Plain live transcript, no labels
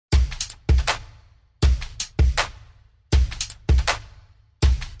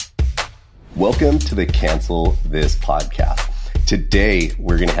Welcome to the Cancel This podcast. Today,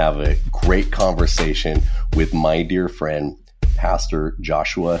 we're going to have a great conversation with my dear friend, Pastor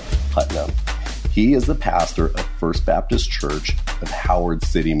Joshua Putnam. He is the pastor of First Baptist Church of Howard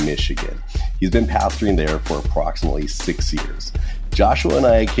City, Michigan. He's been pastoring there for approximately 6 years. Joshua and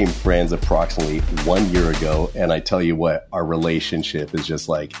I became friends approximately 1 year ago, and I tell you what, our relationship is just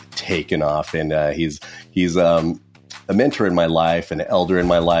like taken off. And he's a mentor in my life, an elder in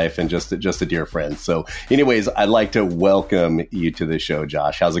my life, and just a dear friend. So anyways, I'd like to welcome you to the show,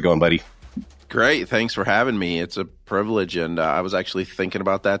 Josh. How's it going, buddy? Great. Thanks for having me. It's a privilege. And I was actually thinking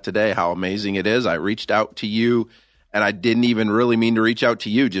about that today, how amazing it is. I reached out to you, and I didn't even really mean to reach out to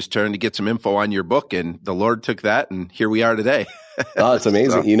you, just trying to get some info on your book. And the Lord took that, and here we are today. Oh, it's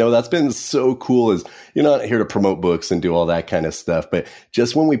amazing. So, that's been so cool is you're not here to promote books and do all that kind of stuff, but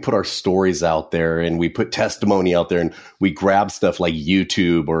just when we put our stories out there and we put testimony out there and we grab stuff like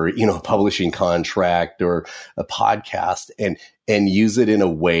YouTube or, a publishing contract or a podcast and use it in a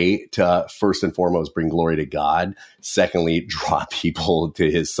way to first and foremost bring glory to God. Secondly, draw people to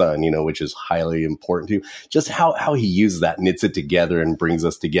his son, which is highly important to just how he uses that, knits it together and brings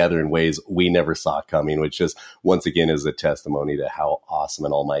us together in ways we never saw coming, which just once again is a testimony to how awesome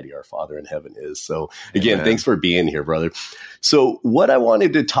and almighty our Father in heaven is. So again, Amen. Thanks for being here, brother. So what I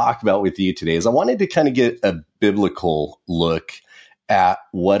wanted to talk about with you today is I wanted to kind of get a biblical look at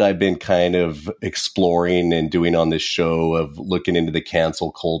what I've been kind of exploring and doing on this show of looking into the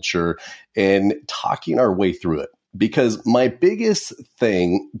cancel culture and talking our way through it. Because my biggest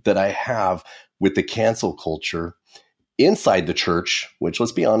thing that I have with the cancel culture inside the church, which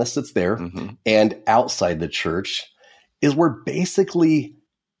let's be honest, it's there, and outside the church, is we're basically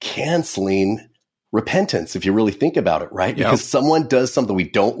canceling repentance, if you really think about it, right? Because someone does something we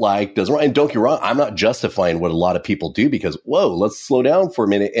don't like, doesn't right. And don't get me wrong, I'm not justifying what a lot of people do because, let's slow down for a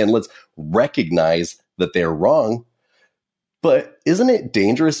minute and let's recognize that they're wrong. But isn't it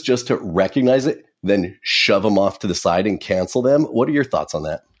dangerous just to recognize it, then shove them off to the side and cancel them? What are your thoughts on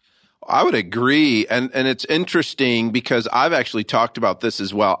that? I would agree. And it's interesting because I've actually talked about this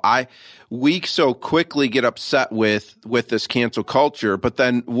as well. We so quickly get upset with this cancel culture, but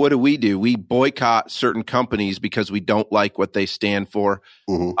then what do? We boycott certain companies because we don't like what they stand for.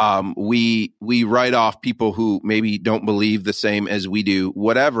 We write off people who maybe don't believe the same as we do.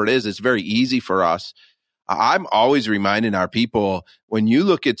 Whatever it is, it's very easy for us. I'm always reminding our people, when you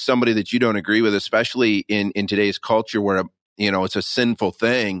look at somebody that you don't agree with, especially in today's culture where, it's a sinful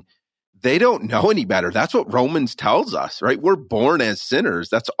thing, they don't know any better. That's what Romans tells us, right? We're born as sinners.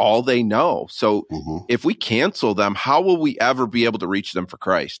 That's all they know. So if we cancel them, how will we ever be able to reach them for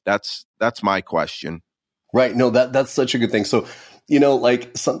Christ? That's my question. Right. No, that's such a good thing. So,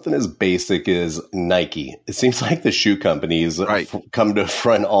 like something as basic as Nike, it seems like the shoe companies come to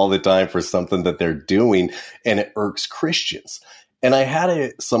front all the time for something that they're doing, and it irks Christians. And I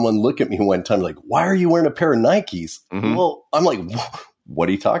had someone look at me one time like, why are you wearing a pair of Nikes? Well, I'm like, what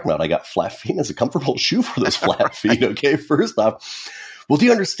are you talking about? I got flat feet. It's a comfortable shoe for those flat feet. Okay. First off, well, do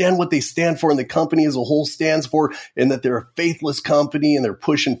you understand what they stand for and the company as a whole stands for, and that they're a faithless company and they're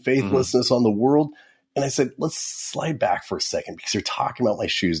pushing faithlessness on the world? And I said, let's slide back for a second because you're talking about my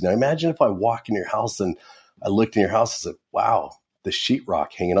shoes. Now imagine if I walk in your house and I looked in your house and said, wow, the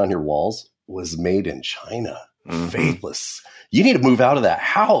sheetrock hanging on your walls was made in China. Faithless. You need to move out of that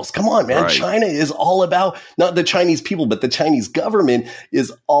house. Come on, man. Right. China is all about, not the Chinese people, but the Chinese government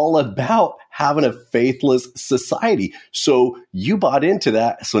is all about having a faithless society. So you bought into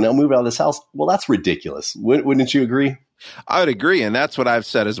that. So now move out of this house. Well, that's ridiculous. Wouldn't you agree? I would agree. And that's what I've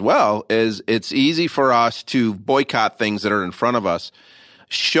said as well, is it's easy for us to boycott things that are in front of us.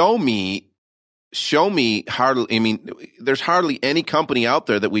 Show me there's hardly any company out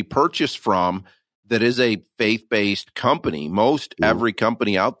there that we purchase from that is a faith-based company. Most every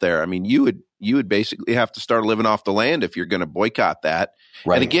company out there, you would basically have to start living off the land if you're going to boycott that.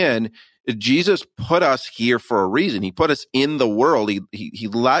 Right. And again, Jesus put us here for a reason. He put us in the world. He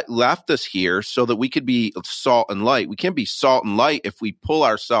left us here so that we could be salt and light. We can't be salt and light if we pull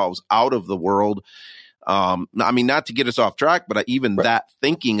ourselves out of the world. Not to get us off track, but even that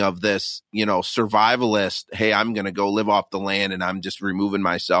thinking of this, survivalist, hey, I'm going to go live off the land and I'm just removing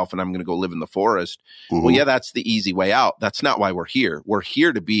myself and I'm going to go live in the forest. Well, yeah, that's the easy way out. That's not why we're here. We're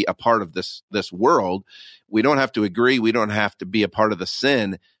here to be a part of this world. We don't have to agree. We don't have to be a part of the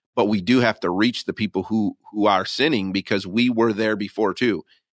sin, but we do have to reach the people who are sinning because we were there before too.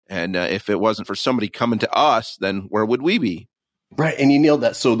 And if it wasn't for somebody coming to us, then where would we be? Right. And you nailed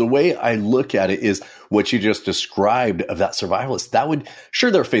that. So the way I look at it is what you just described of that survivalist. That would, sure,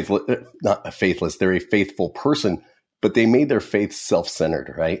 they're faithful, not a faithless, they're a faithful person, but they made their faith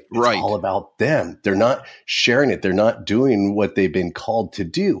self-centered, right? It's Right. all about them. They're not sharing it. They're not doing what they've been called to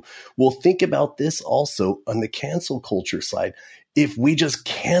do. Well, think about this also on the cancel culture side. If we just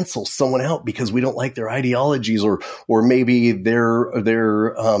cancel someone out because we don't like their ideologies or maybe their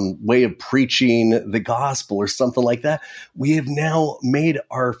way of preaching the gospel or something like that, we have now made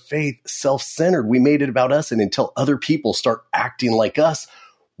our faith self-centered. We made it about us. And until other people start acting like us,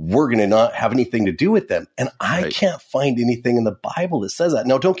 we're going to not have anything to do with them. And I can't find anything in the Bible that says that.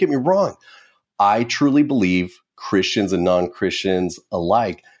 Now, don't get me wrong. I truly believe Christians and non-Christians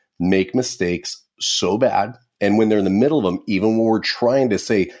alike make mistakes so bad. And when they're in the middle of them, even when we're trying to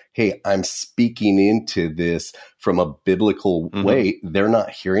say, hey, I'm speaking into this from a biblical way, they're not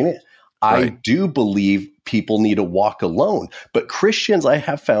hearing it. I do believe people need to walk alone. But Christians, I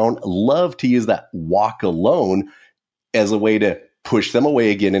have found, love to use that walk alone as a way to push them away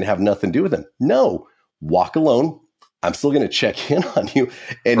again and have nothing to do with them. No, walk alone. I'm still going to check in on you.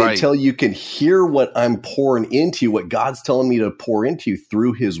 And until you can hear what I'm pouring into you, what God's telling me to pour into you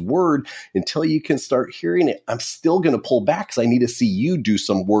through his word, until you can start hearing it, I'm still going to pull back because I need to see you do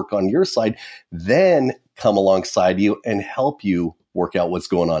some work on your side, then come alongside you and help you work out what's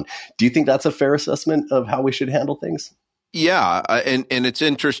going on. Do you think that's a fair assessment of how we should handle things? Yeah, and it's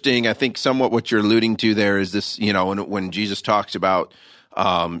interesting. I think somewhat what you're alluding to there is this, when Jesus talks about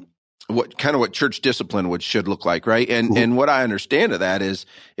what church discipline should look like, right? And what I understand of that is,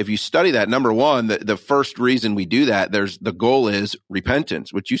 if you study that, number one, the first reason we do that, the goal is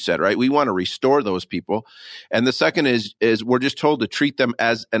repentance, which you said, right? We want to restore those people, and the second is we're just told to treat them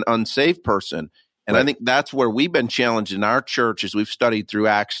as an unsaved person. And I think that's where we've been challenged in our church as we've studied through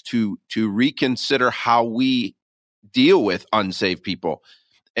Acts to reconsider how we deal with unsaved people.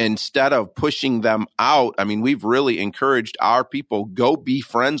 Instead of pushing them out, I mean, we've really encouraged our people, go be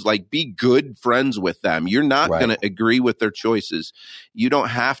friends, be good friends with them. You're not going to agree with their choices. You don't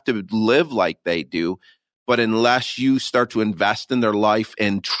have to live like they do. But unless you start to invest in their life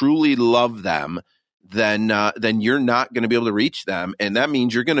and truly love them, then you're not going to be able to reach them. And that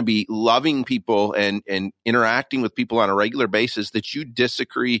means you're going to be loving people and interacting with people on a regular basis that you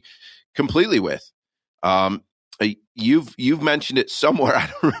disagree completely with. You've mentioned it somewhere, I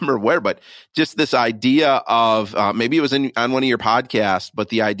don't remember where, but just this idea of maybe it was on one of your podcasts, but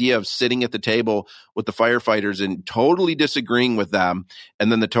the idea of sitting at the table with the firefighters and totally disagreeing with them,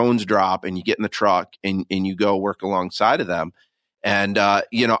 and then the tones drop and you get in the truck and you go work alongside of them. And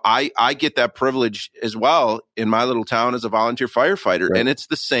I get that privilege as well in my little town as a volunteer firefighter, and it's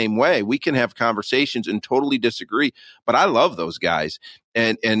the same way. We can have conversations and totally disagree, but I love those guys.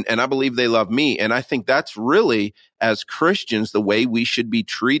 And I believe they love me. And I think that's really, as Christians, the way we should be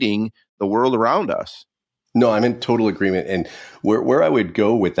treating the world around us. No, I'm in total agreement. And where I would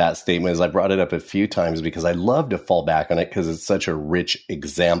go with that statement is, I brought it up a few times because I love to fall back on it because it's such a rich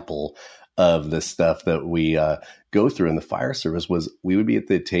example of the stuff that we go through in the fire service. Was we would be at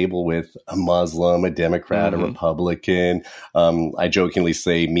the table with a Muslim, a Democrat, a Republican. I jokingly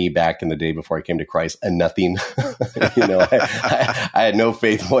say me back in the day before I came to Christ, a nothing. I had no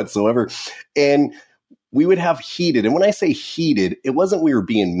faith whatsoever. And we would have heated. And when I say heated, it wasn't we were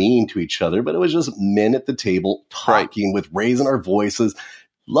being mean to each other, but it was just men at the table talking with raising our voices,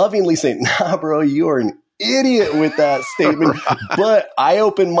 lovingly saying, nah, bro, you are an idiot with that statement. But I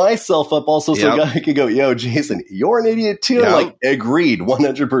opened myself up also so I could go, yo, Jason, you're an idiot too. Like, agreed,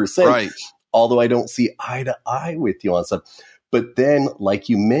 100%. Right. Although I don't see eye to eye with you on stuff. But then, like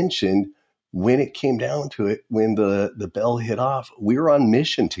you mentioned, when it came down to it, when the bell hit off, we were on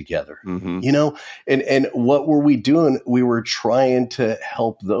mission together, and what were we doing? We were trying to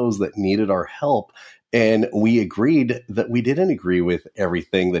help those that needed our help. And we agreed that we didn't agree with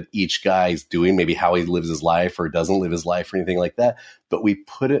everything that each guy's doing, maybe how he lives his life or doesn't live his life or anything like that. But we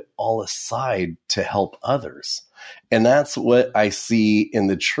put it all aside to help others. And that's what I see in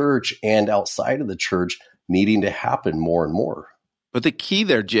the church and outside of the church needing to happen more and more. But the key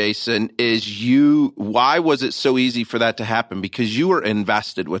there, Jason, is why was it so easy for that to happen? Because you were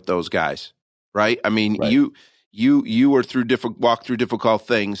invested with those guys, right? I mean, you were walked through difficult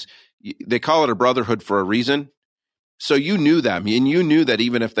things. They call it a brotherhood for a reason. So you knew them, and you knew that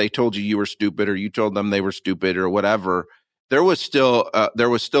even if they told you were stupid, or you told them they were stupid, or whatever, there was still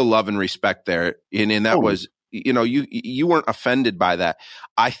love and respect there, and that was, you weren't offended by that.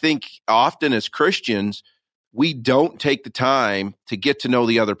 I think often as Christians, we don't take the time to get to know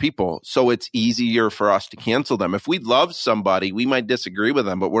the other people, so it's easier for us to cancel them. If we love somebody, we might disagree with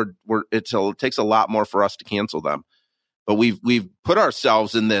them, but it takes a lot more for us to cancel them. But we've put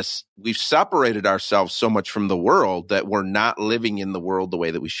ourselves in this, we've separated ourselves so much from the world that we're not living in the world the way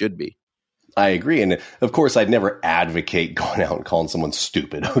that we should be. I agree. And of course, I'd never advocate going out and calling someone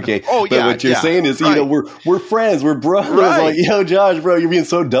stupid. Okay. Oh, but what you're saying is, right. we're friends, we're brothers. Right. Like, Josh, bro, you're being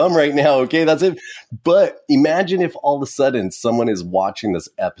so dumb right now. Okay. That's it. But imagine if all of a sudden someone is watching this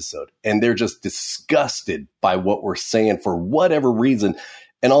episode and they're just disgusted by what we're saying for whatever reason.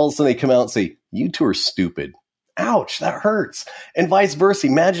 And all of a sudden they come out and say, you two are stupid. Ouch, that hurts. And vice versa.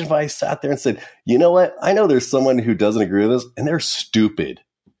 Imagine if I sat there and said, you know what? I know there's someone who doesn't agree with us and they're stupid.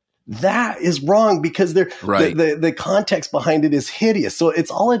 That is wrong because the context behind it is hideous. So it's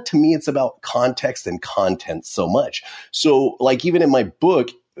all, to me, it's about context and content so much. So like even in my book,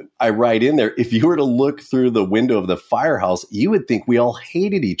 I write in there, if you were to look through the window of the firehouse, you would think we all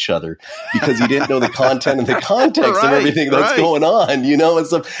hated each other because you didn't know the content and the context of everything that's going on, and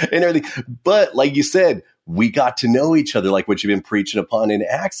stuff and everything. But like you said, we got to know each other, like what you've been preaching upon in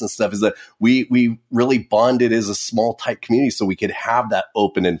Acts and stuff, is that we really bonded as a small, tight community so we could have that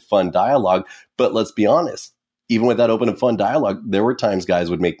open and fun dialogue. But let's be honest, even with that open and fun dialogue, there were times guys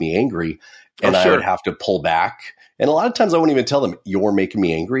would make me angry and I would have to pull back. And a lot of times I wouldn't even tell them, you're making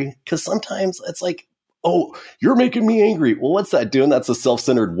me angry. Because sometimes it's like, oh, you're making me angry. Well, what's that doing? That's a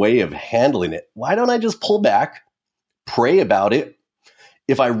self-centered way of handling it. Why don't I just pull back, pray about it?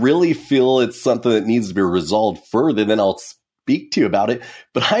 If I really feel it's something that needs to be resolved further, then I'll speak to you about it.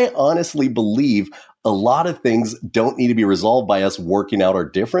 But I honestly believe a lot of things don't need to be resolved by us working out our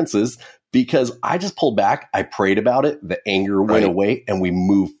differences, because I just pulled back, I prayed about it, the anger went away, and we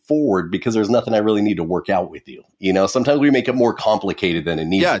moved forward because there's nothing I really need to work out with you. Sometimes we make it more complicated than it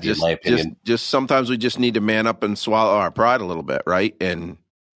needs to be, in my opinion. Just sometimes we just need to man up and swallow our pride a little bit, right? And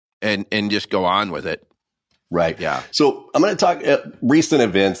just go on with it. Right. Yeah. So I'm going to talk recent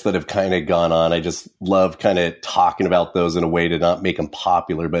events that have kind of gone on. I just love kind of talking about those in a way to not make them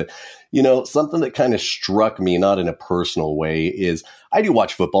popular. But, something that kind of struck me, not in a personal way, is I do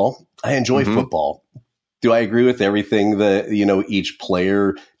watch football. I enjoy football. Do I agree with everything that, each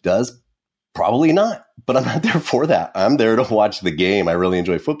player does? Probably not. But I'm not there for that. I'm there to watch the game. I really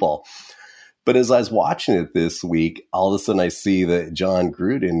enjoy football. But as I was watching it this week, all of a sudden I see that John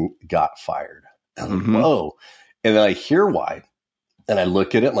Gruden got fired. I'm like, whoa. And then I hear why. And I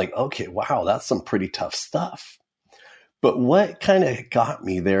look at it, I'm like, okay, wow, that's some pretty tough stuff. But what kind of got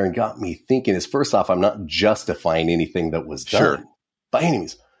me there and got me thinking is, first off, I'm not justifying anything that was done by any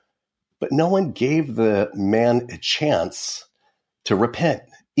means. But no one gave the man a chance to repent.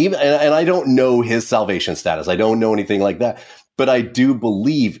 And I don't know his salvation status. I don't know anything like that. But I do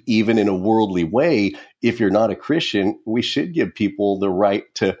believe, even in a worldly way, if you're not a Christian, we should give people the right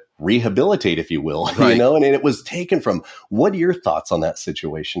to rehabilitate, if you will, and it was taken from. What are your thoughts on that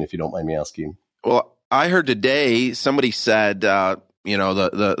situation, if you don't mind me asking? Well, I heard today somebody said,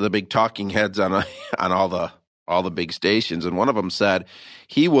 the big talking heads on all the big stations, and one of them said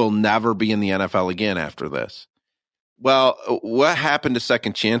he will never be in the NFL again after this. Well, what happened to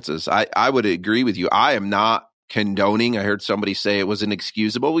second chances? I would agree with you. I am not condoning. I heard somebody say it was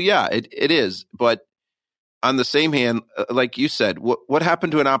inexcusable. Well, yeah, it is, but on the same hand, like you said, what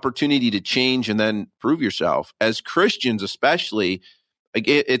happened to an opportunity to change and then prove yourself? As Christians, especially,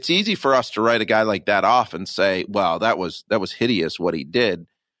 it's easy for us to write a guy like that off and say, "Well, that was hideous what he did."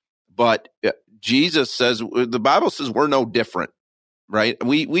 But Jesus says, the Bible says we're no different, right?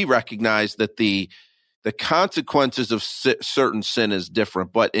 We recognize that the consequences of certain sin is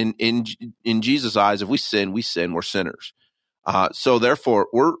different, but in Jesus' eyes, if we sin, we're sinners. So therefore,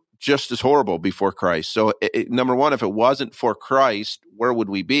 we're just as horrible before Christ. So number one, if it wasn't for Christ, where would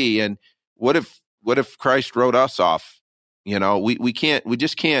we be? And what if Christ wrote us off? We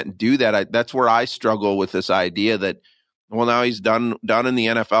just can't do that. That's where I struggle with this idea that, well, now he's done in the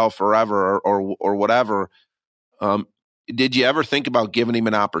NFL forever or whatever. Did you ever think about giving him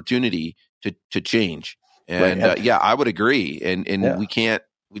an opportunity to change? And I would agree. And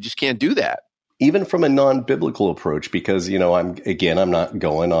we just can't do that. Even from a non-biblical approach, because, I'm not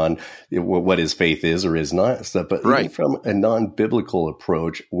going on what his faith is or is not stuff, but even from a non-biblical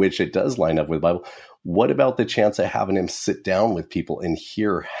approach, which it does line up with the Bible, what about the chance of having him sit down with people and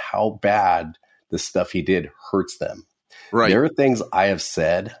hear how bad the stuff he did hurts them? Right. There are things I have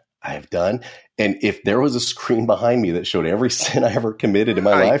said, I have done, and if there was a screen behind me that showed every sin I ever committed in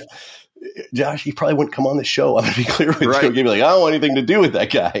my life, Josh, he probably wouldn't come on the show. I'm going to be clear with you. He'd be like, I don't want anything to do with that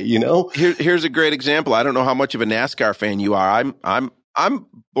guy, Here's a great example. I don't know how much of a NASCAR fan you are. I'm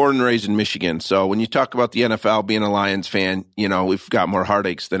born and raised in Michigan. So when you talk about the NFL, being a Lions fan, we've got more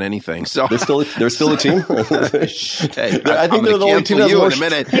heartaches than anything. So they're still a team. Hey, I think they're the only team in a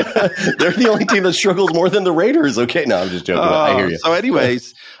minute. They're the only team that struggles more than the Raiders. Okay, no, I'm just joking. I hear you. So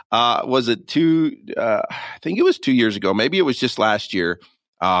anyways, was it I think it was 2 years ago. Maybe it was just last year.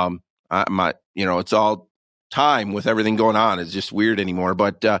 It's all time with everything going on. It's just weird anymore.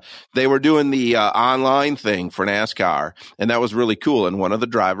 But they were doing the online thing for NASCAR, and that was really cool. And one of the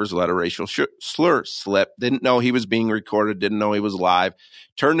drivers let a racial slur slip. Didn't know he was being recorded. Didn't know he was live.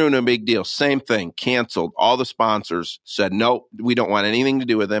 Turned into a big deal. Same thing. Canceled. All the sponsors said, no, we don't want anything to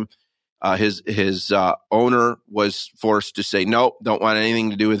do with him. His owner was forced to say, no, don't want anything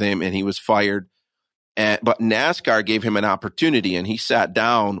to do with him, and he was fired. But NASCAR gave him an opportunity, and he sat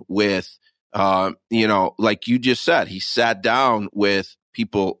down with, like you just said, he sat down with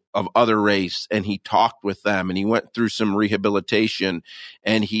people of other race, and he talked with them, and he went through some rehabilitation,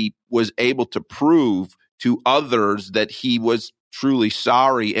 and he was able to prove to others that he was truly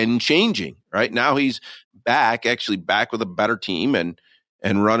sorry and changing. Right now, he's back with a better team and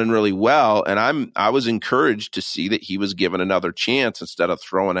running really well. And I was encouraged to see that he was given another chance instead of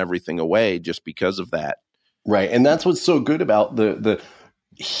throwing everything away just because of that. Right. And that's what's so good about the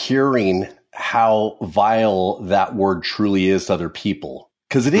hearing how vile that word truly is to other people.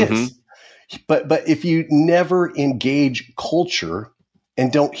 Because it is. But if you never engage culture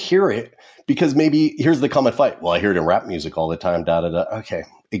and don't hear it, because maybe here's the common fight. Well, I hear it in rap music all the time, Okay.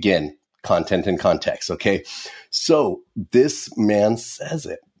 Again, content and context. Okay. So this man says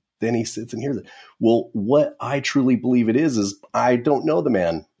it. Then he sits and hears it. Well, what I truly believe it is I don't know the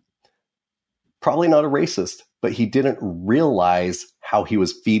man. Probably not a racist, but he didn't realize how he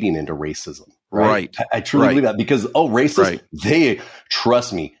was feeding into racism. Right. I truly believe that because, racists,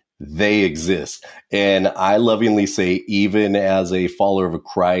 trust me, they exist. And I lovingly say, even as a follower of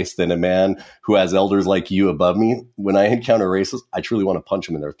Christ and a man who has elders like you above me, when I encounter racists, I truly want to punch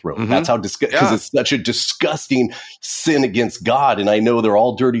them in their throat. That's how because it's such a disgusting sin against God. And I know they're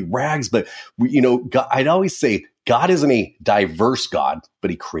all dirty rags, but God, I'd always say God isn't a diverse God,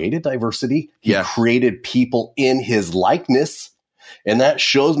 but he created diversity. He created people in his likeness. And that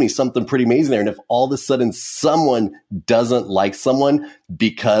shows me something pretty amazing there. And if all of a sudden someone doesn't like someone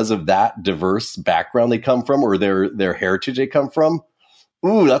because of that diverse background they come from or their heritage they come from,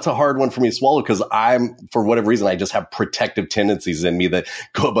 that's a hard one for me to swallow because for whatever reason, I just have protective tendencies in me that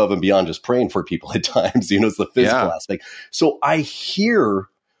go above and beyond just praying for people at times. It's the physical aspect. So I hear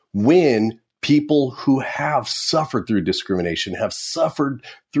when people who have suffered through discrimination, have suffered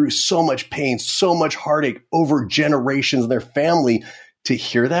through so much pain, so much heartache over generations in their family, to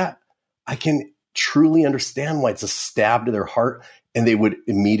hear that, I can truly understand why it's a stab to their heart and they would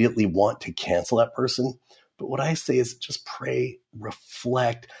immediately want to cancel that person. But what I say is just pray,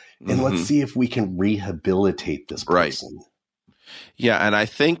 reflect, and let's see if we can rehabilitate this person. Right. Yeah, and I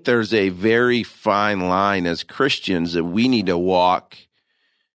think there's a very fine line as Christians that we need to walk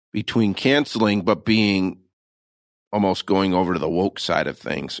between canceling, but being almost going over to the woke side of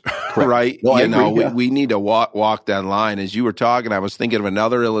things, right? No, we need to walk that line. As you were talking, I was thinking of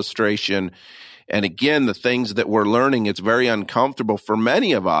another illustration. And again, the things that we're learning, it's very uncomfortable for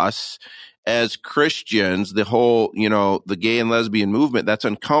many of us as Christians, the whole, the gay and lesbian movement, that's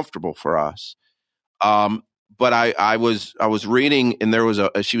uncomfortable for us. But I was reading,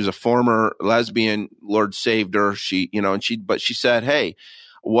 and she was a former lesbian, Lord saved her. She said, hey,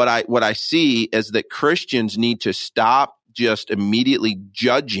 what I see is that Christians need to stop just immediately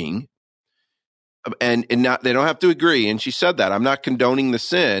judging and not, they don't have to agree. And she said that. I'm not condoning the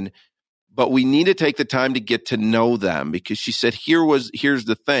sin, but we need to take the time to get to know them, because she said, here's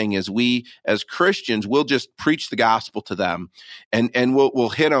the thing is we as Christians, we'll just preach the gospel to them and we'll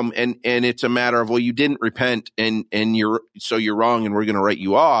hit them. And it's a matter of, well, you didn't repent and you're wrong and we're going to write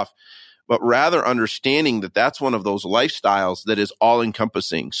you off. But rather understanding that that's one of those lifestyles that is all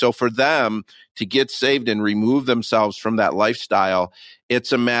encompassing. So for them to get saved and remove themselves from that lifestyle,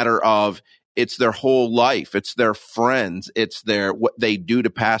 it's a matter of, it's their whole life. It's their friends. It's what they do to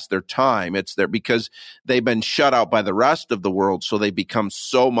pass their time. Because they've been shut out by the rest of the world. So they become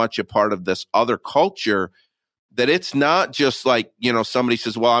so much a part of this other culture that it's not just like, somebody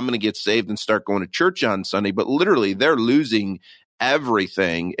says, well, I'm going to get saved and start going to church on Sunday, but literally they're losing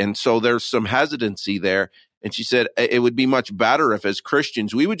everything. And so there's some hesitancy there. And she said it would be much better if as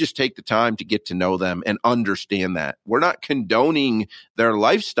Christians, we would just take the time to get to know them and understand that we're not condoning their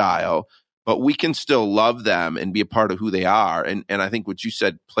lifestyle, but we can still love them and be a part of who they are. And I think what you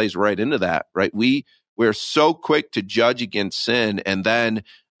said plays right into that, right? We're so quick to judge against sin and then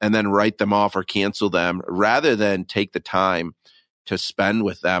write them off or cancel them rather than take the time to spend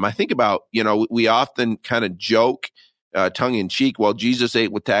with them. I think about, we often kind of joke tongue in cheek, well, Jesus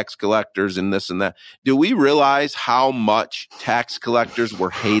ate with tax collectors and this and that. Do we realize how much tax collectors were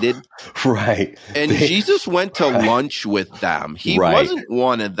hated? Right. And Jesus went to lunch with them. He wasn't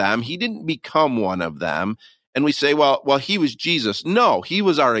one of them. He didn't become one of them. and we say, well, he was Jesus. No, he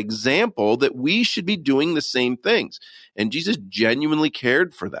was our example that we should be doing the same things. And Jesus genuinely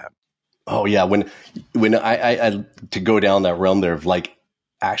cared for them. Oh yeah. When I to go down that realm there of like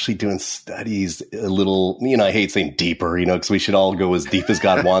actually doing studies a little, I hate saying deeper, because we should all go as deep as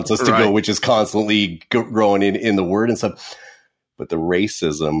God wants us to Right. go, which is constantly growing in the word and stuff. But the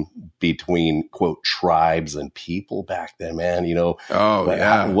racism between, quote, tribes and people back then, man,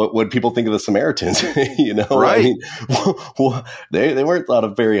 what people think of the Samaritans, Right. I mean, they weren't thought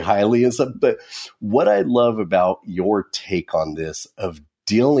of very highly and stuff. But what I love about your take on this of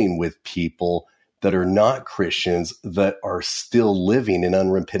dealing with people that are not Christians, that are still living in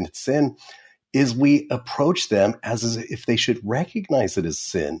unrepentant sin, is we approach them as if they should recognize it as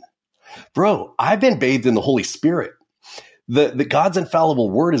sin. Bro, I've been bathed in the Holy Spirit. The God's infallible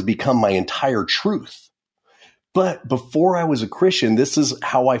word has become my entire truth. But before I was a Christian, this is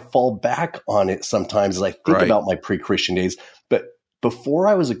how I fall back on it sometimes as I think Right. about my pre-Christian days. But before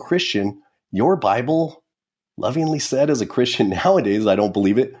I was a Christian, your Bible, lovingly said as a Christian nowadays, I don't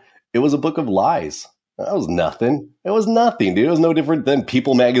believe it, it was a book of lies. That was nothing. It was nothing, dude. It was no different than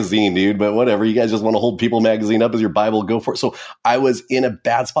People Magazine, dude. But whatever. You guys just want to hold People Magazine up as your Bible, go for it. So I was in a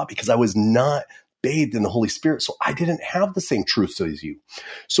bad spot because I was not bathed in the Holy Spirit. So I didn't have the same truths as you.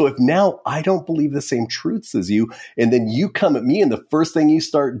 So if now I don't believe the same truths as you, and then you come at me and the first thing you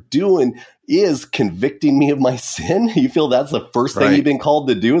start doing is convicting me of my sin, you feel that's the first thing Right. you've been called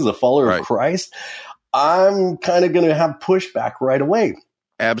to do as a follower Right. of Christ, I'm kind of going to have pushback right away.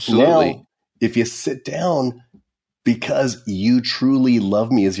 Absolutely. Now, if you sit down because you truly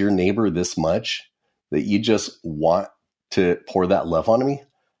love me as your neighbor this much, that you just want to pour that love onto me,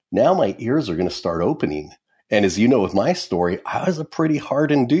 now my ears are going to start opening. And as you know, with my story, I was a pretty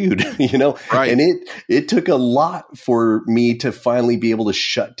hardened dude, Right. and it took a lot for me to finally be able to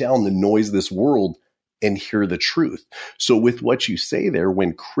shut down the noise of this world and hear the truth. So with what you say there,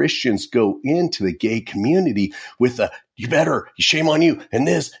 when Christians go into the gay community with you better, shame on you, and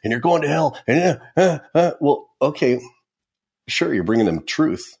this, and you're going to hell, and well, okay, sure, you're bringing them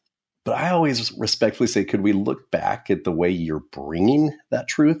truth. But I always respectfully say, could we look back at the way you're bringing that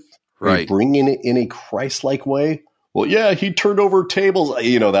truth? Are you Right. bringing it in a Christ-like way? Well, yeah, he turned over tables.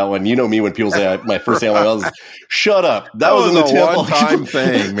 You know that one. You know me when people say my first day on my house, shut up. That was in the a temple. one-time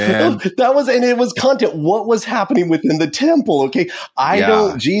thing, man. That was, and it was content. What was happening within the temple? Okay, I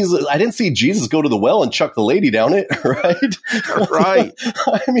didn't see Jesus go to the well and chuck the lady down it, right? Right.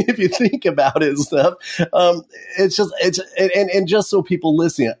 I mean, if you think about it and stuff, and just so people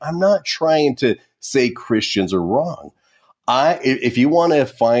listening, I'm not trying to say Christians are wrong. If you want to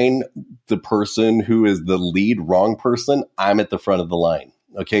find the person who is the lead wrong person, I'm at the front of the line.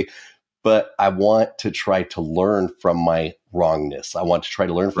 Okay. But I want to try to learn from my wrongness. I want to try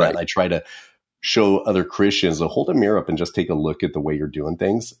to learn from that. And I try to show other Christians to hold a mirror up and just take a look at the way you're doing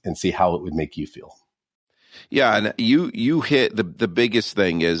things and see how it would make you feel. Yeah, and you hit the biggest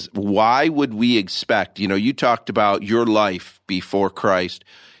thing is, why would we expect, you talked about your life before Christ.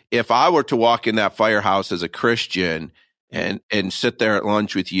 If I were to walk in that firehouse as a Christian and sit there at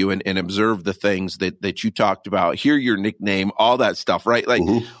lunch with you and observe the things that you talked about, hear your nickname, all that stuff, right? Like,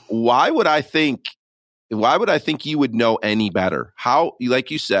 why would I think you would know any better? How, like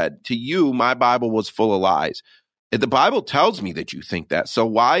you said, to you, my Bible was full of lies. The Bible tells me that you think that. So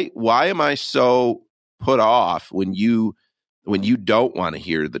why am I so put off when you don't want to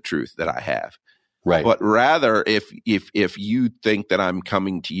hear the truth that I have? Right. But rather, if you think that I'm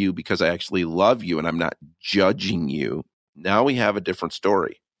coming to you because I actually love you and I'm not judging you, now we have a different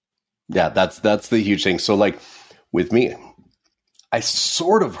story. Yeah, that's the huge thing. So like with me, I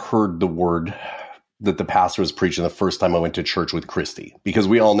sort of heard the word that the pastor was preaching the first time I went to church with Christy, because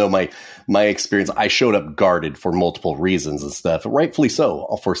we all know my experience. I showed up guarded for multiple reasons and stuff, rightfully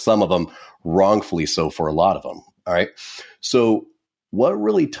so for some of them, wrongfully so for a lot of them. All right. So what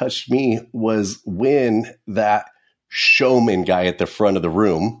really touched me was when that showman guy at the front of the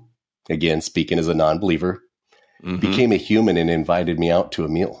room, again, speaking as a non-believer, became a human and invited me out to a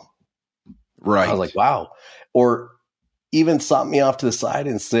meal. Right. I was like, wow. Or even stopped me off to the side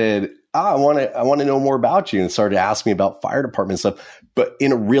and said, I want to know more about you, and started asking me about fire department stuff, but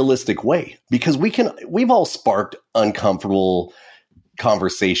in a realistic way, because we've all sparked uncomfortable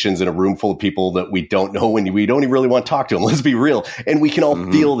conversations in a room full of people that we don't know, and we don't even really want to talk to them. Let's be real. And we can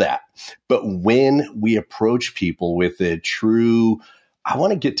all feel that. But when we approach people with a true, I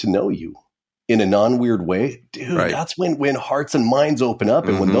want to get to know you in a non-weird way, dude, that's when hearts and minds open up.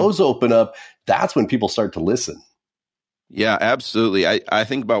 And when those open up, that's when people start to listen. Yeah, absolutely. I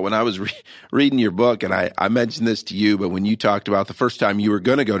think about when I was reading your book, and I mentioned this to you, but when you talked about the first time you were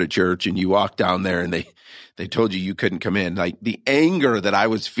going to go to church and you walked down there and they told you couldn't come in, like the anger that I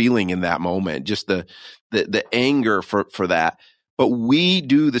was feeling in that moment, just the anger for that. But we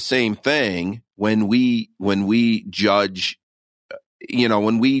do the same thing when we judge,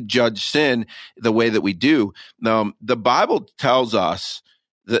 when we judge sin the way that we do. The Bible tells us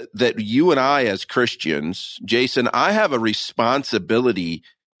that you and I as Christians, Jason, I have a responsibility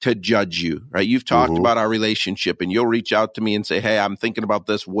to judge you, right? You've talked about our relationship, and you'll reach out to me and say, hey, I'm thinking about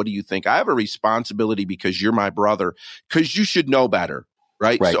this. What do you think? I have a responsibility because you're my brother, because you should know better,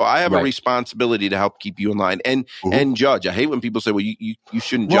 right? So I have a responsibility to help keep you in line and judge. I hate when people say, well, you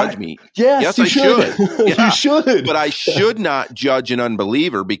shouldn't judge me. Yes, I should. Yeah. You should. But I should not judge an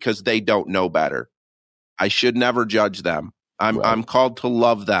unbeliever because they don't know better. I should never judge them. I'm called to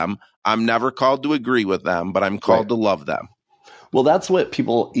love them. I'm never called to agree with them, but I'm called to love them. Well, that's what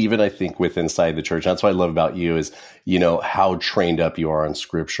people, even I think with inside the church, that's what I love about you is, how trained up you are on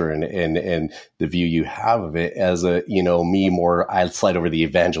scripture and the view you have of it as a, me more, I slide over the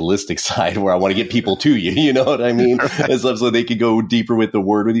evangelistic side where I want to get people to you, you know what I mean? And stuff so they could go deeper with the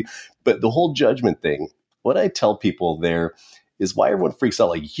word with you. But the whole judgment thing, what I tell people there is why everyone freaks out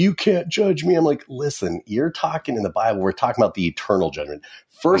like, you can't judge me. I'm like, listen, you're talking in the Bible. We're talking about the eternal judgment.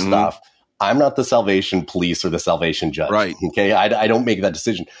 First off, I'm not the salvation police or the salvation judge. Right. Okay. I don't make that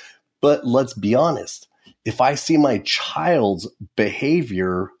decision. But let's be honest. If I see my child's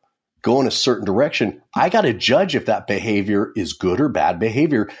behavior go in a certain direction, I got to judge if that behavior is good or bad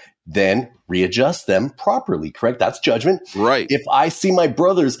behavior, then readjust them properly. Correct? That's judgment. Right. If I see my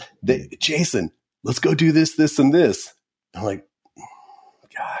brothers, Jason, let's go do this, this, and this. I'm like,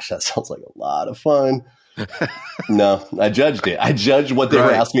 gosh, that sounds like a lot of fun. No, I judged it. I judged what they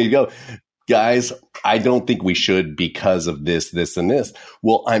were asking me to go. Guys, I don't think we should because of this, this, and this.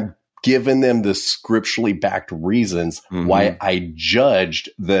 Well, I'm giving them the scripturally backed reasons why I judged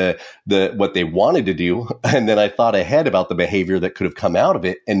the what they wanted to do. And then I thought ahead about the behavior that could have come out of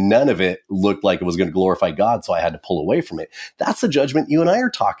it. And none of it looked like it was going to glorify God. So I had to pull away from it. That's the judgment you and I are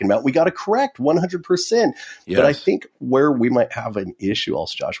talking about. We got to correct 100%. Yes. But I think where we might have an issue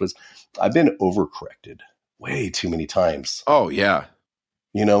also, Josh, was I've been overcorrected way too many times. Oh, yeah.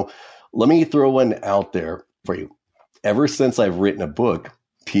 Let me throw one out there for you. Ever since I've written a book,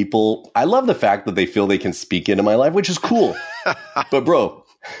 I love the fact that they feel they can speak into my life, which is cool. But bro,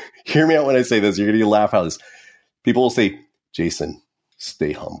 hear me out when I say this. You're going to laugh out this. People will say, Jason,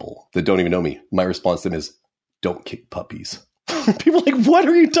 stay humble. That don't even know me. My response to them is, don't kick puppies. People are like, what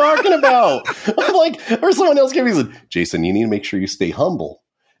are you talking about? I'm like, or someone else came and said, Jason, you need to make sure you stay humble.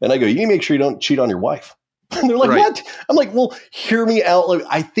 And I go, you need to make sure you don't cheat on your wife. And they're like, what? I'm like, well, hear me out. Like,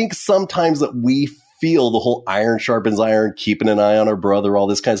 I think sometimes that we feel the whole iron sharpens iron, keeping an eye on our brother, all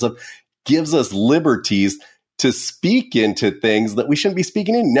this kind of stuff gives us liberties to speak into things that we shouldn't be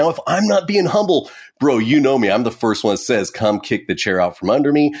speaking in. Now, if I'm not being humble, bro, you know me. I'm the first one that says, come kick the chair out from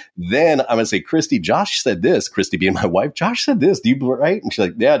under me. Then I'm going to say, Christy, Josh said this. Christy being my wife, Josh said this. Do you right? And she's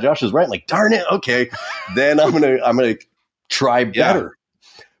like, yeah, Josh is right. I'm like, darn it. Okay. Then I'm going to try better.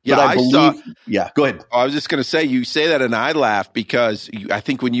 Yeah, go ahead. I was just going to say, you say that and I laugh because I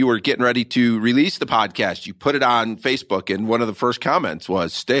think when you were getting ready to release the podcast, you put it on Facebook and one of the first comments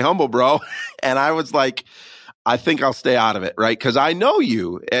was, stay humble, bro. And I was like, I think I'll stay out of it, right? Because I know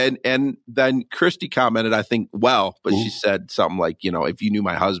you. And then Christy commented, I think, but she said something like, if you knew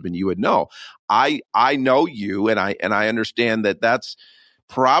my husband, you would know. I know you and I understand that that's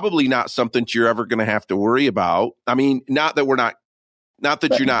probably not something you're ever going to have to worry about. I mean, not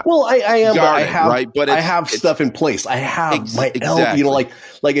that you're not. Well, I am. Guarded, I have, right? But I have stuff in place. I have my elder,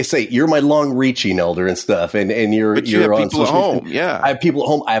 like I say, you're my long-reaching elder and stuff, and you're you have on people at home. Yeah, I have people at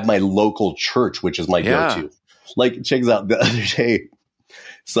home. I have my local church, which is my go-to. Like, check this out. The other day,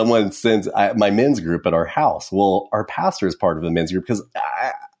 someone sends my men's group at our house. Well, our pastor is part of the men's group because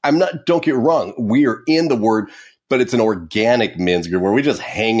I'm not. Don't get me wrong. We are in the Word. But it's an organic men's group where we just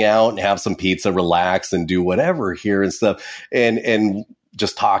hang out and have some pizza, relax, and do whatever here and stuff, and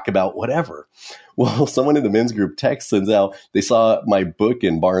just talk about whatever. Well, someone in the men's group sends out, they saw my book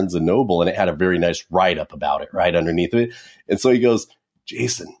in Barnes & Noble, and it had a very nice write-up about it right underneath it. And so he goes,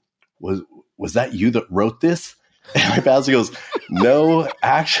 Jason, was that you that wrote this? And my pastor goes, no,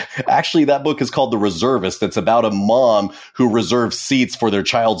 actually, that book is called The Reservist. It's about a mom who reserves seats for their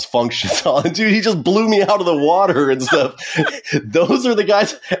child's functions. Dude, he just blew me out of the water and stuff. Those are the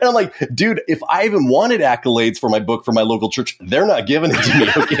guys. And I'm like, dude, if I even wanted accolades for my book for my local church, they're not giving it to me.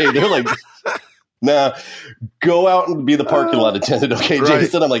 Okay. They're like, Nah, go out and be the parking lot attendant. Okay, right.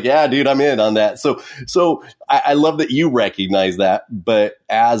 Jason. I'm like, yeah, dude, I'm in on that. So I love that you recognize that. But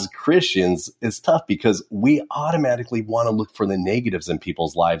as Christians, it's tough because we automatically want to look for the negatives in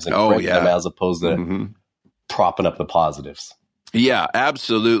people's lives and correct them as opposed to propping up the positives. Yeah,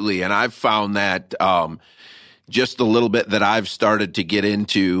 absolutely. And I've found that just a little bit that I've started to get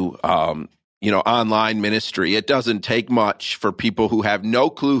into, online ministry. It doesn't take much for people who have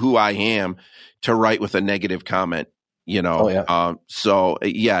no clue who I am to write with a negative comment, So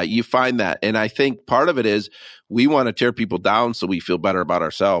you find that. And I think part of it is we want to tear people down so we feel better about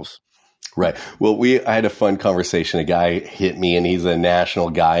ourselves. Right. Well, I had a fun conversation. A guy hit me and he's a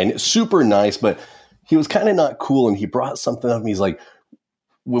national guy and super nice, but he was kind of not cool. And he brought something up and he's like,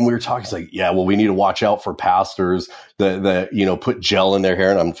 when we were talking, he's like, yeah, well, we need to watch out for pastors that put gel in their hair.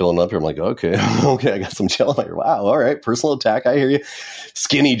 And I'm filling up here. I'm like, okay, I got some gel in my hair. Wow. All right. Personal attack. I hear you.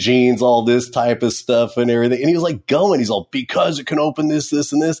 Skinny jeans, all this type of stuff and everything. And he was like going, he's all, because it can open this,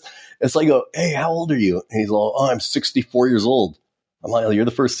 this, and this. It's like, hey, how old are you? And he's all, I'm 64 years old. I'm like, you're the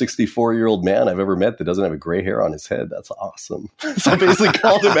first 64-year-old man I've ever met that doesn't have a gray hair on his head. That's awesome. So I basically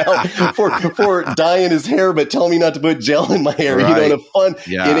called him out for dyeing his hair, but telling me not to put gel in my hair, in a fun,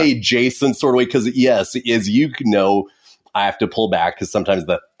 in a Jason sort of way. Because yes, as you know, I have to pull back because sometimes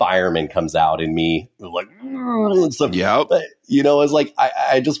the fireman comes out in me like, and stuff. Yeah. But, it's like,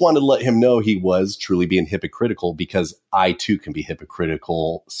 I just wanted to let him know he was truly being hypocritical because I too can be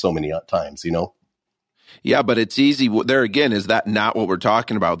hypocritical so many times, Yeah, but it's easy. There again, is that not what we're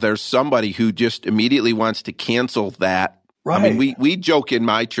talking about? There's somebody who just immediately wants to cancel that. Right. I mean, we joke in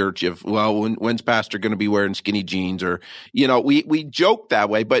my church when's pastor going to be wearing skinny jeans or, we joke that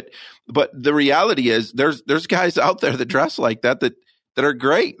way. But the reality is there's guys out there that dress like that are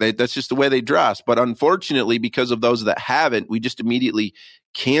great. That's just the way they dress. But unfortunately, because of those that haven't, we just immediately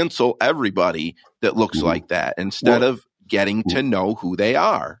cancel everybody that looks like that instead of getting to know who they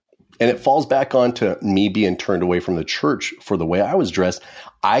are. And it falls back onto me being turned away from the church for the way I was dressed.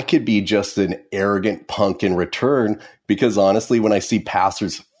 I could be just an arrogant punk in return because honestly, when I see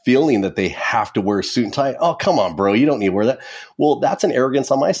pastors feeling that they have to wear a suit and tie, oh, come on, bro, you don't need to wear that. Well, that's an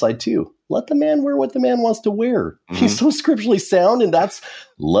arrogance on my side too. Let the man wear what the man wants to wear. Mm-hmm. He's so scripturally sound and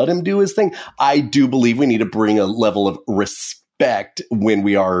let him do his thing. I do believe we need to bring a level of respect when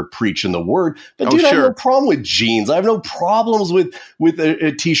we are preaching the word. But dude, I have no problem with jeans. I have no problems with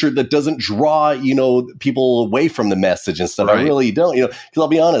a t-shirt that doesn't draw, people away from the message and stuff. Right. I really don't, because I'll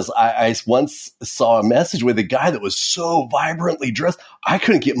be honest, I once saw a message with a guy that was so vibrantly dressed, I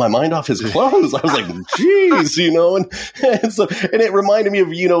couldn't get my mind off his clothes. I was like, geez, and it reminded me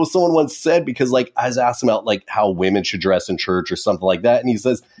of, someone once said, because like I was asking about like how women should dress in church or something like that. And he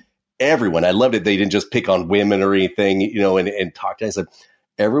says, everyone, I loved it. They didn't just pick on women or anything, and talk to. I said,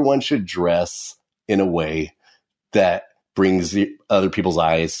 everyone should dress in a way that brings other people's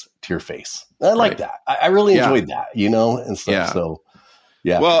eyes to your face. And I like that. I really enjoyed that, and stuff. Yeah. So,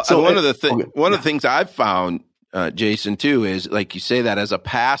 yeah. Well, so one of the things I've found, Jason, too, is like you say that as a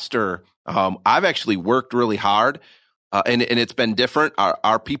pastor, I've actually worked really hard, and it's been different.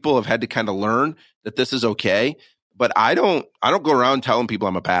 Our people have had to kind of learn that this is okay. But I don't go around telling people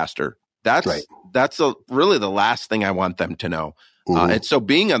I'm a pastor. That's really the last thing I want them to know. Mm-hmm. And so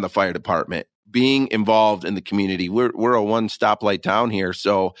being on the fire department, being involved in the community, we're a one stoplight town here.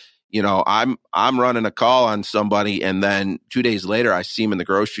 So, I'm running a call on somebody and then 2 days later I see him in the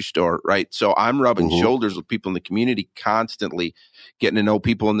grocery store. Right. So I'm rubbing shoulders with people in the community constantly, getting to know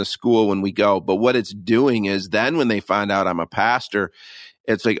people in the school when we go. But what it's doing is then when they find out I'm a pastor,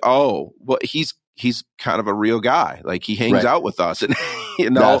 it's like, oh, well, he's kind of a real guy. Like he hangs out with us and,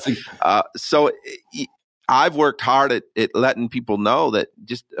 so I've worked hard at letting people know that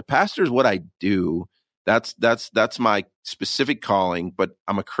just a pastor is what I do. That's my specific calling, but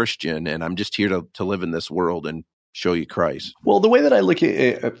I'm a Christian and I'm just here to live in this world and show you Christ. Well, the way that I look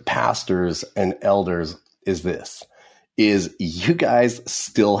at pastors and elders is you guys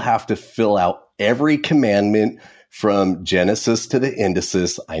still have to fill out every commandment from Genesis to the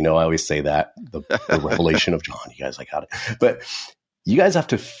Indices. I know I always say that, the revelation of John. You guys got it. But you guys have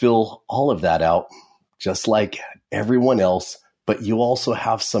to fill all of that out just like everyone else. But you also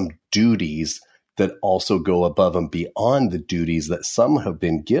have some duties that also go above and beyond the duties that some have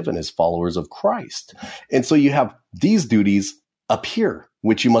been given as followers of Christ. And so you have these duties up here,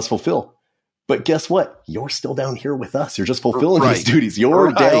 which you must fulfill. But guess what? You're still down here with us. You're just fulfilling these duties.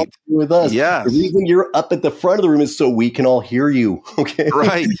 You're down here with us. Yes. The reason you're up at the front of the room is so we can all hear you. Okay.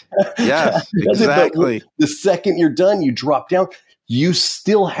 Right. Yes, exactly. The second you're done, you drop down. you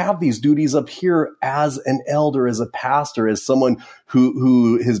still have these duties up here as an elder, as a pastor, as someone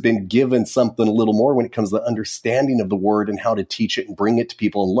who has been given something a little more when it comes to the understanding of the word and how to teach it and bring it to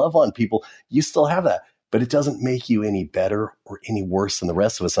people and love on people. You still have that, but it doesn't make you any better or any worse than the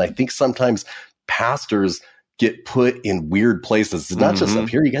rest of us. And I think sometimes pastors get put in weird places. It's not just up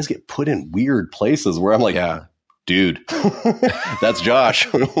here. You guys get put in weird places where I'm like, dude, that's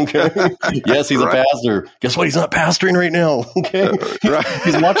Josh. Okay. Yes, he's a pastor. Guess what? He's not pastoring right now. Okay.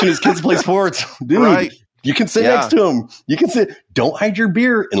 He's watching his kids play sports. Dude, you can sit next to him. You can sit. Don't hide your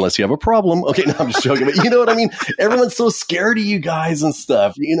beer unless you have a problem. Okay. No, I'm just joking. But you know what I mean? Everyone's so scared of you guys and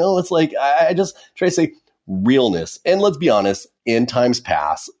stuff. You know, it's like, I just try to say realness. And let's be honest, in times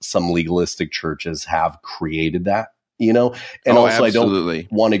past, some legalistic churches have created that. You know, and also absolutely. I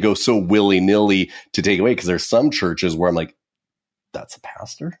don't want to go so willy-nilly to take away, because there's some churches where I'm like, that's a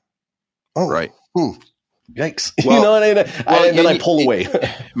pastor? Oh, right. Yikes. Well, you know, and then I pull away.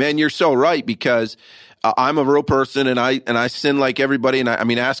 Man, you're so right, because I'm a real person and I sin like everybody. And I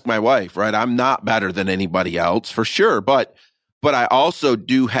mean, ask my wife, right? I'm not better than anybody else for sure. But I also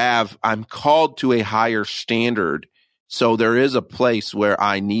I'm called to a higher standard. So there is a place where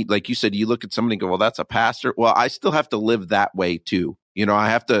I need, like you said, you look at somebody and go, well, that's a pastor. Well, I still have to live that way too. You know, I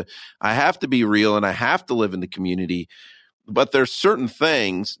have to be real, and I have to live in the community, but there's certain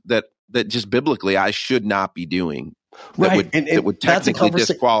things that just biblically I should not be doing. That would technically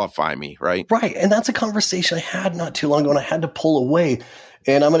disqualify me. Right. Right. And that's a conversation I had not too long ago, and I had to pull away.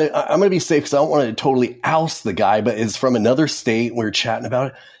 And I'm going to be safe, because I don't want to totally oust the guy, but it's from another state. We were chatting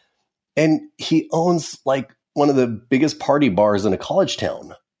about it, and he owns like one of the biggest party bars in a college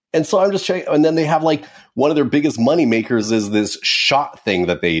town. And so I'm just checking. And then they have like one of their biggest money makers is this shot thing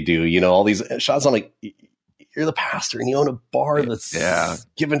that they do, you know, all these shots. I'm like, you're the pastor and you own a bar that's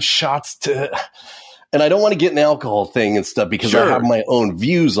giving shots to, and I don't want to get an alcohol thing and stuff, because I have my own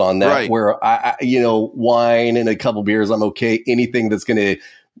views on that, where I, you know, wine and a couple beers, I'm okay. Anything that's going to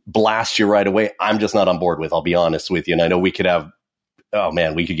blast you right away, I'm just not on board with, I'll be honest with you. And I know we could have, oh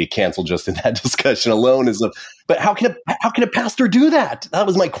man, we could get canceled just in that discussion alone. But how can a pastor do that? That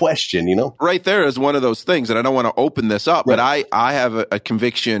was my question, you know? Right there is one of those things, and I don't want to open this up, but I have a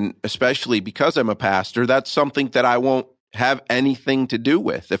conviction, especially because I'm a pastor, that's something that I won't have anything to do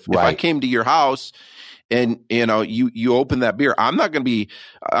with. If I came to your house and, you know, you open that beer, I'm not going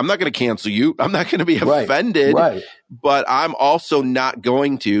to cancel you. I'm not going to be offended, but I'm also not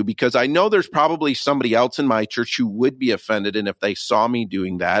going to, because I know there's probably somebody else in my church who would be offended. And if they saw me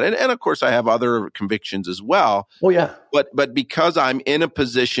doing that, and of course I have other convictions as well. Oh yeah. But because I'm in a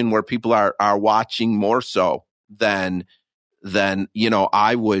position where people are watching more so than, you know,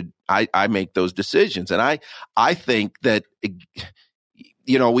 I make those decisions. And I think that,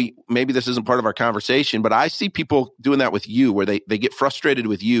 you know, maybe this isn't part of our conversation, but I see people doing that with you, where they get frustrated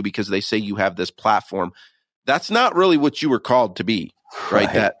with you because they say you have this platform. That's not really what you were called to be,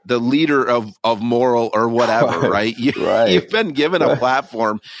 right? That the leader of moral or whatever, right? You've been given a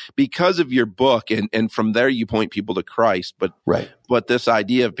platform because of your book, and from there you point people to Christ. But this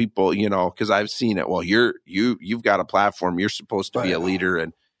idea of people, you know, because I've seen it. Well, you've got a platform. You're supposed to be a leader,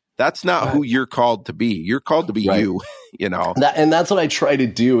 and that's not who you're called to be. You're called to be you, you know. And that's what I try to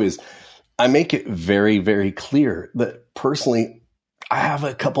do, is I make it very, very clear that personally, I have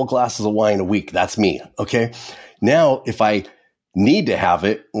a couple glasses of wine a week. That's me. Okay. Now, if I need to have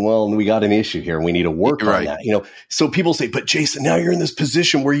it, well, we got an issue here. We need to work on that. You know, so people say, but Jason, now you're in this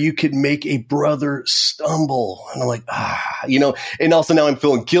position where you could make a brother stumble. And I'm like, you know, and also now I'm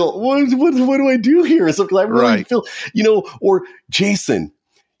feeling guilt. What do I do here? And so I really feel, you know, or Jason,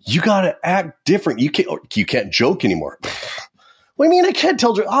 you got to act different. You can't joke anymore. What do you mean I can't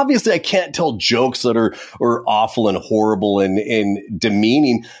tell jokes? Obviously, I can't tell jokes that are awful and horrible and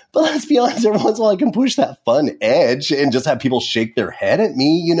demeaning. But let's be honest, every once in a while I can push that fun edge and just have people shake their head at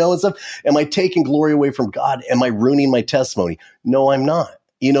me, you know, and stuff. Am I taking glory away from God? Am I ruining my testimony? No, I'm not.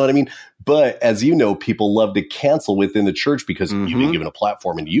 You know what I mean? But as you know, people love to cancel within the church because you've been given a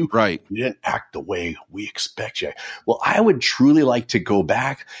platform and you didn't act the way we expect you. Well, I would truly like to go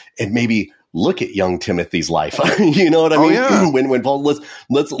back and maybe look at young Timothy's life. You know what I mean? Yeah. When Paul,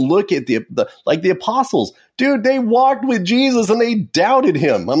 let's look at the apostles, dude, they walked with Jesus and they doubted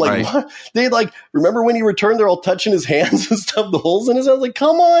him. I'm like, what? They remember when he returned, they're all touching his hands and stuff, the holes in his hands. Like,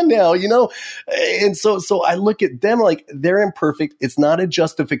 come on now, you know? And so I look at them like they're imperfect. It's not a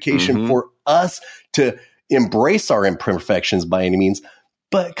justification for us to embrace our imperfections by any means.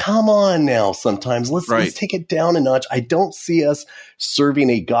 But come on now, sometimes let's take it down a notch. I don't see us serving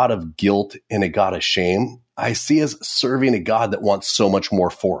a God of guilt and a God of shame. I see us serving a God that wants so much more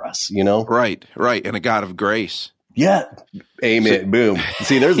for us, you know? Right. And a God of grace. Yeah. Amen. Boom.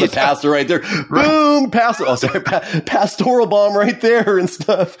 See, there's the pastor right there. Boom. Pastor. Oh, sorry. Pastoral bomb right there and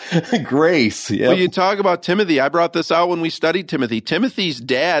stuff. Grace. Yeah. Well, you talk about Timothy. I brought this out when we studied Timothy. Timothy's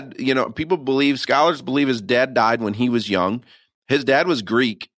dad, scholars believe his dad died when he was young. His dad was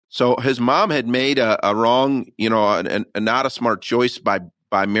Greek. So his mom had made a wrong, not a smart choice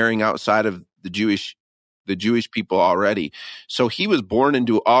by marrying outside of the Jewish people already. So he was born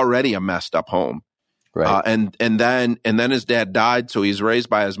into already a messed up home. Right. And then his dad died. So he's raised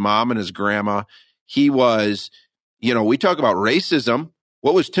by his mom and his grandma. He was, we talk about racism.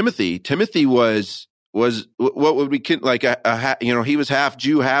 What was Timothy? Timothy was what would we like he was half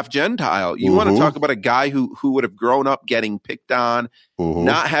Jew, half Gentile. You want to talk about a guy who would have grown up getting picked on,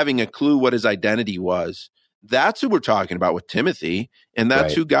 not having a clue what his identity was. That's who we're talking about with Timothy, and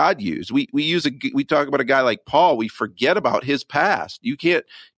that's who God used. We talk about a guy like Paul. We forget about his past. You can't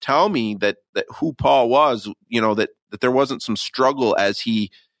tell me that who Paul was, that there wasn't some struggle as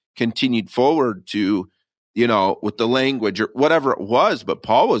he continued forward to, with the language or whatever it was. But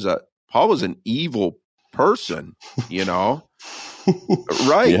Paul was an evil person,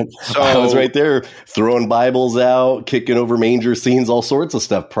 Right. Yep. So I was right there throwing Bibles out, kicking over manger scenes, all sorts of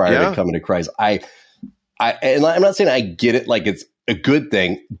stuff prior to coming to Christ. And I'm not saying I get it like it's a good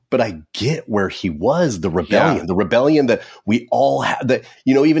thing, but I get where he was, the rebellion that we all have, that,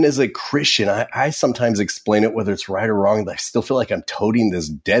 even as a Christian, I sometimes explain it, whether it's right or wrong, that I still feel like I'm toting this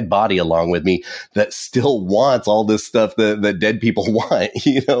dead body along with me that still wants all this stuff that dead people want,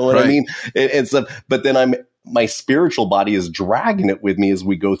 you know what I mean? And so, but then my spiritual body is dragging it with me as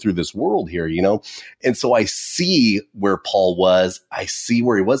we go through this world here, And so I see where Paul was, I see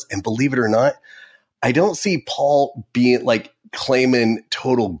where he was, and believe it or not, I don't see Paul being like claiming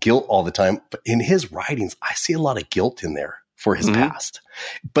total guilt all the time, but in his writings, I see a lot of guilt in there for his past,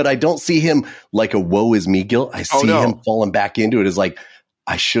 but I don't see him like a woe is me guilt. I see him falling back into it as like,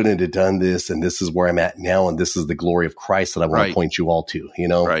 I shouldn't have done this. And this is where I'm at now. And this is the glory of Christ that I want to point you all to,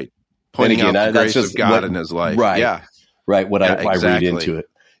 Right. Pointing out the grace of God in his life. Right. Yeah. Right. What I read into it.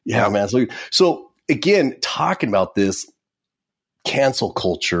 Yeah, man. So again, talking about this, cancel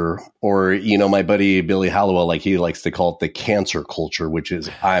culture, or, my buddy Billy Hallowell, like he likes to call it the cancer culture, which is,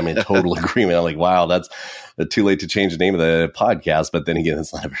 I'm in total agreement. I'm like, wow, that's too late to change the name of the podcast. But then again,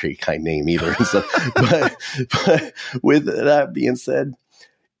 it's not a very kind name either. And so, but with that being said,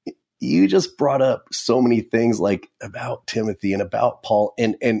 you just brought up so many things like about Timothy and about Paul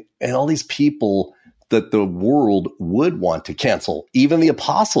and all these people that the world would want to cancel, even the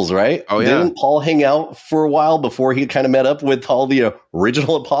apostles, right? Oh, yeah. Didn't Paul hang out for a while before he kind of met up with all the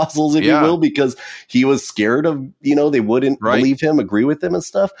original apostles, if you will, because he was scared of, they wouldn't believe him, agree with him and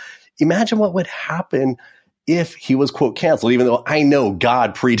stuff. Imagine what would happen if he was, quote, canceled, even though I know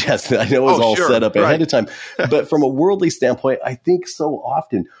God predestined. I know it was all set up ahead of time. But from a worldly standpoint, I think so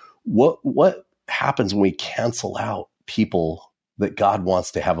often what happens when we cancel out people that God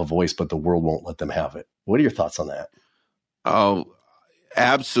wants to have a voice, but the world won't let them have it? What are your thoughts on that? Oh,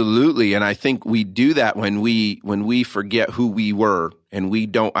 absolutely. And I think we do that when we forget who we were, and we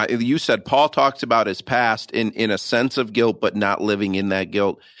don't. You said Paul talks about his past in a sense of guilt, but not living in that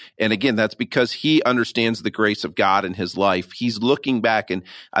guilt. And again, that's because he understands the grace of God in his life. He's looking back, and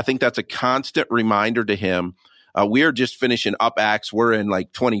I think that's a constant reminder to him. We are just finishing up Acts. We're in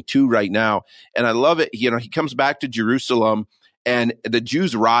like 22 right now. And I love it. He comes back to Jerusalem, and the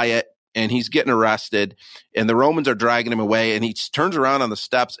Jews riot, and he's getting arrested, and the Romans are dragging him away, and he turns around on the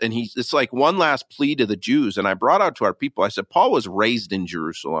steps, and it's like one last plea to the Jews. And I brought out to our people, I said, Paul was raised in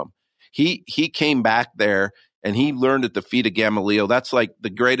Jerusalem. He came back there, and he learned at the feet of Gamaliel. That's like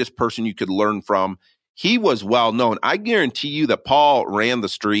the greatest person you could learn from. He was well known. I guarantee you that Paul ran the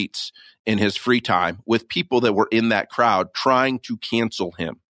streets in his free time with people that were in that crowd trying to cancel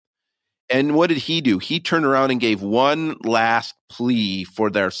him. And what did he do? He turned around and gave one last plea for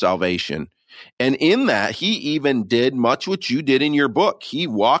their salvation. And in that, he even did much what you did in your book. He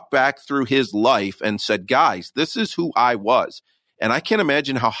walked back through his life and said, guys, this is who I was. And I can't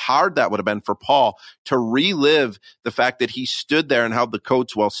imagine how hard that would have been for Paul to relive the fact that he stood there and held the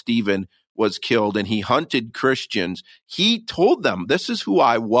coats while Stephen was killed, and he hunted Christians. He told them, this is who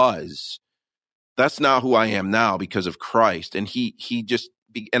I was. That's not who I am now because of Christ. And he just,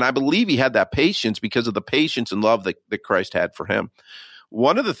 and I believe he had that patience because of the patience and love that Christ had for him.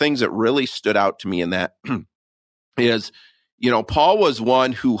 One of the things that really stood out to me in that is, Paul was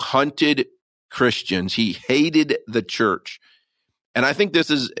one who hunted Christians. He hated the church. And I think this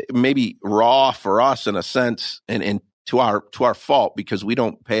is maybe raw for us in a sense, and to our fault, because we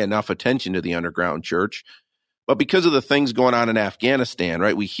don't pay enough attention to the underground church. But because of the things going on in Afghanistan,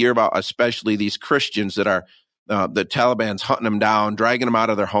 right? We hear about especially these Christians that are the Taliban's hunting them down, dragging them out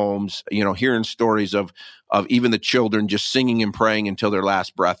of their homes, hearing stories of even the children just singing and praying until their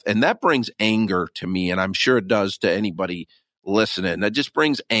last breath. And that brings anger to me, and I'm sure it does to anybody listening. That just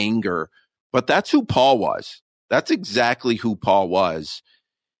brings anger. But that's who Paul was. That's exactly who Paul was.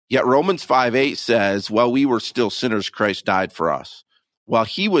 Yet Romans 5:8 says, while we were still sinners, Christ died for us. While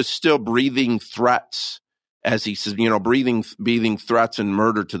he was still breathing threats, as he says, breathing threats and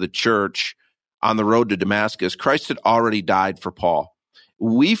murder to the church on the road to Damascus, Christ had already died for Paul.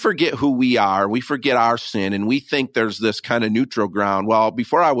 We forget who we are. We forget our sin, and we think there's this kind of neutral ground. Well,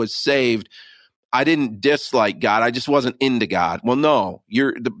 before I was saved, I didn't dislike God. I just wasn't into God. Well, no,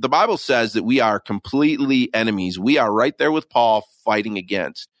 the Bible says that we are completely enemies. We are right there with Paul fighting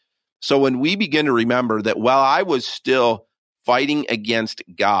against. So when we begin to remember that while I was still fighting against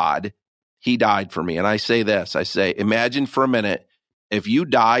God, he died for me. And I say this, imagine for a minute, if you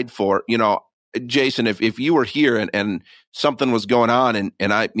died for, Jason, if you were here and something was going on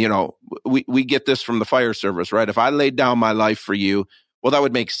and I, we get this from the fire service, right? If I laid down my life for you, well, that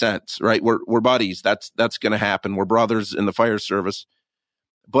would make sense, right? We're buddies. That's going to happen. We're brothers in the fire service.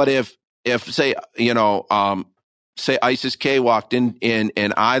 But if say, say ISIS K walked in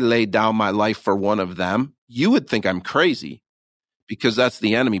and I laid down my life for one of them, you would think I'm crazy because that's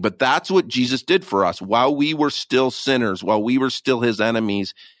the enemy. But that's what Jesus did for us. While we were still sinners, while we were still his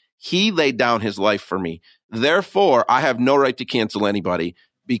enemies, he laid down his life for me. Therefore, I have no right to cancel anybody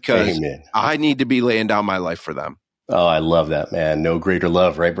because Amen. I need to be laying down my life for them. Oh, I love that, man. No greater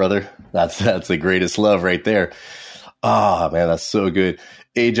love, right, brother? That's the greatest love right there. Oh, man, that's so good.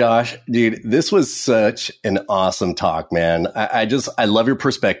 Hey, Josh, dude, this was such an awesome talk, man. I love your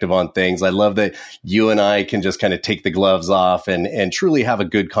perspective on things. I love that you and I can just kind of take the gloves off and truly have a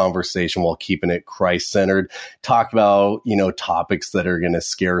good conversation while keeping it Christ-centered. Talk about, topics that are going to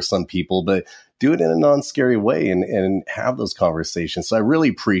scare some people, but do it in a non-scary way and have those conversations. So I really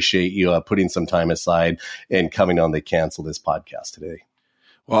appreciate you putting some time aside and coming on the Cancel This podcast today.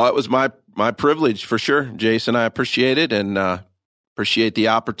 Well, it was my privilege for sure, Jason. I appreciate it and appreciate the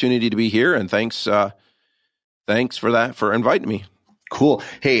opportunity to be here. And thanks for that, for inviting me. Cool.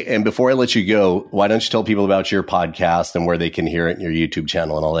 Hey, and before I let you go, why don't you tell people about your podcast and where they can hear it in your YouTube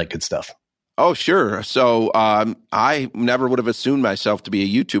channel and all that good stuff? Oh, sure. So I never would have assumed myself to be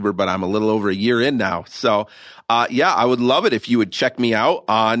a YouTuber, but I'm a little over a year in now. So I would love it if you would check me out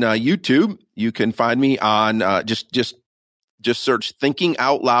on YouTube. You can find me on just search Thinking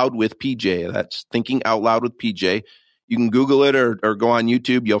Out Loud with PJ. That's Thinking Out Loud with PJ. You can Google it or go on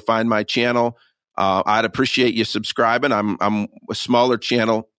YouTube. You'll find my channel. I'd appreciate you subscribing. I'm a smaller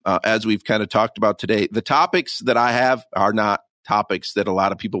channel, as we've kind of talked about today. The topics that I have are not topics that a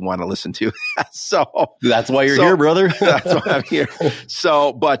lot of people want to listen to. So that's why you're here, brother. That's why I'm here.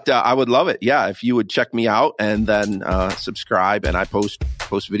 So, but I would love it. Yeah. If you would check me out and then subscribe, and I post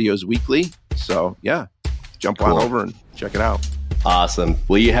videos weekly. So yeah, jump on over and check it out. Awesome.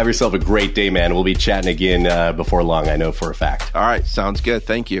 Well, you have yourself a great day, man. We'll be chatting again before long, I know for a fact. All right. Sounds good.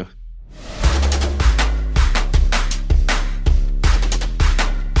 Thank you.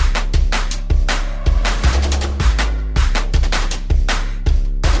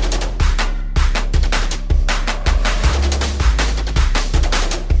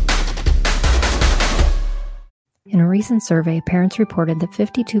 In a recent survey, parents reported that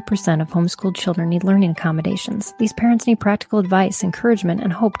 52% of homeschooled children need learning accommodations. These parents need practical advice, encouragement,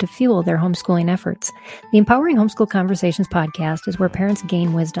 and hope to fuel their homeschooling efforts. The Empowering Homeschool Conversations podcast is where parents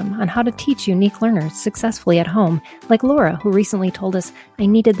gain wisdom on how to teach unique learners successfully at home, like Laura, who recently told us, "I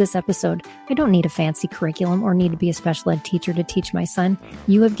needed this episode. I don't need a fancy curriculum or need to be a special ed teacher to teach my son.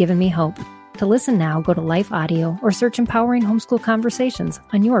 You have given me hope." To listen now, go to Life Audio or search Empowering Homeschool Conversations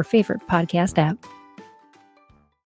on your favorite podcast app.